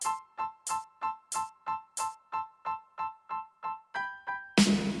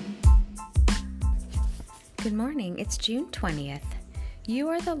Good morning. It's June 20th. You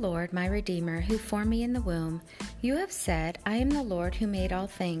are the Lord, my Redeemer, who formed me in the womb. You have said, I am the Lord who made all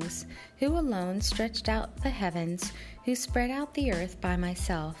things, who alone stretched out the heavens, who spread out the earth by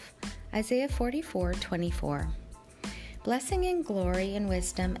myself. Isaiah 44:24. Blessing and glory and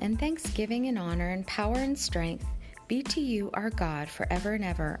wisdom and thanksgiving and honor and power and strength be to you, our God, forever and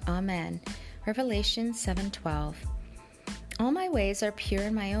ever. Amen. Revelation 7:12. All my ways are pure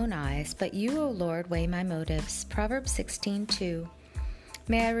in my own eyes, but you, O Lord, weigh my motives. Proverbs 16:2.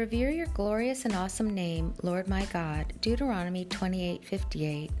 May I revere your glorious and awesome name, Lord my God. Deuteronomy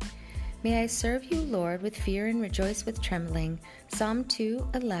 28:58. May I serve you, Lord, with fear and rejoice with trembling. Psalm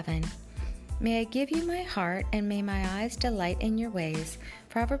 2:11. May I give you my heart, and may my eyes delight in your ways.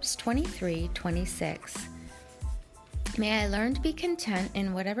 Proverbs 23:26. May I learn to be content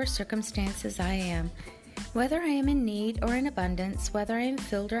in whatever circumstances I am. Whether I am in need or in abundance, whether I am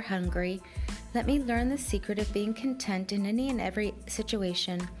filled or hungry, let me learn the secret of being content in any and every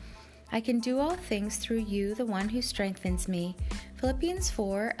situation. I can do all things through you, the one who strengthens me. Philippians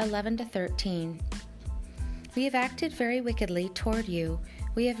 4:11-13. We have acted very wickedly toward you.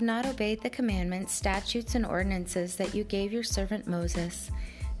 We have not obeyed the commandments, statutes, and ordinances that you gave your servant Moses.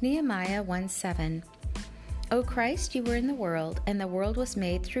 Nehemiah 1:7. O Christ, you were in the world, and the world was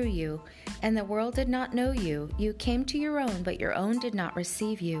made through you, and the world did not know you. You came to your own, but your own did not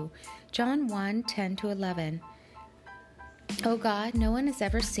receive you. John 1:10-11. O God, no one has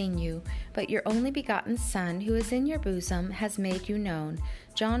ever seen you, but your only begotten Son, who is in your bosom, has made you known.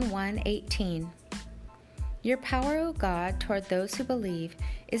 John 1:18. Your power, O God, toward those who believe,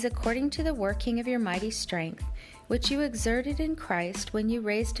 is according to the working of your mighty strength, which you exerted in Christ when you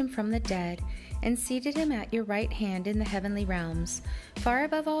raised him from the dead and seated him at your right hand in the heavenly realms, far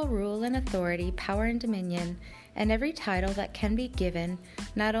above all rule and authority, power and dominion, and every title that can be given,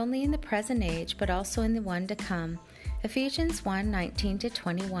 not only in the present age, but also in the one to come. Ephesians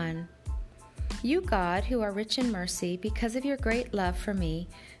 1:19-21. You, God, who are rich in mercy, because of your great love for me,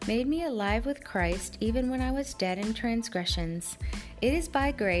 made me alive with Christ even when I was dead in transgressions. It is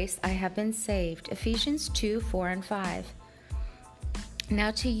by grace I have been saved. Ephesians 2:4-5.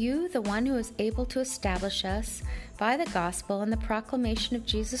 Now to you, the one who is able to establish us by the gospel and the proclamation of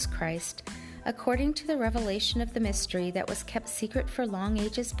Jesus Christ, according to the revelation of the mystery that was kept secret for long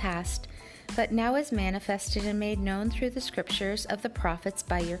ages past, but now is manifested and made known through the scriptures of the prophets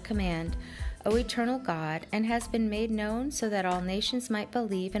by your command, O eternal God, and has been made known so that all nations might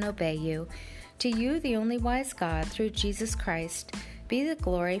believe and obey you. To you, the only wise God, through Jesus Christ, be the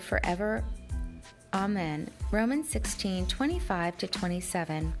glory forever. Amen. Romans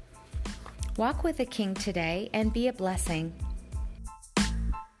 16:25-27. Walk with the King today and be a blessing.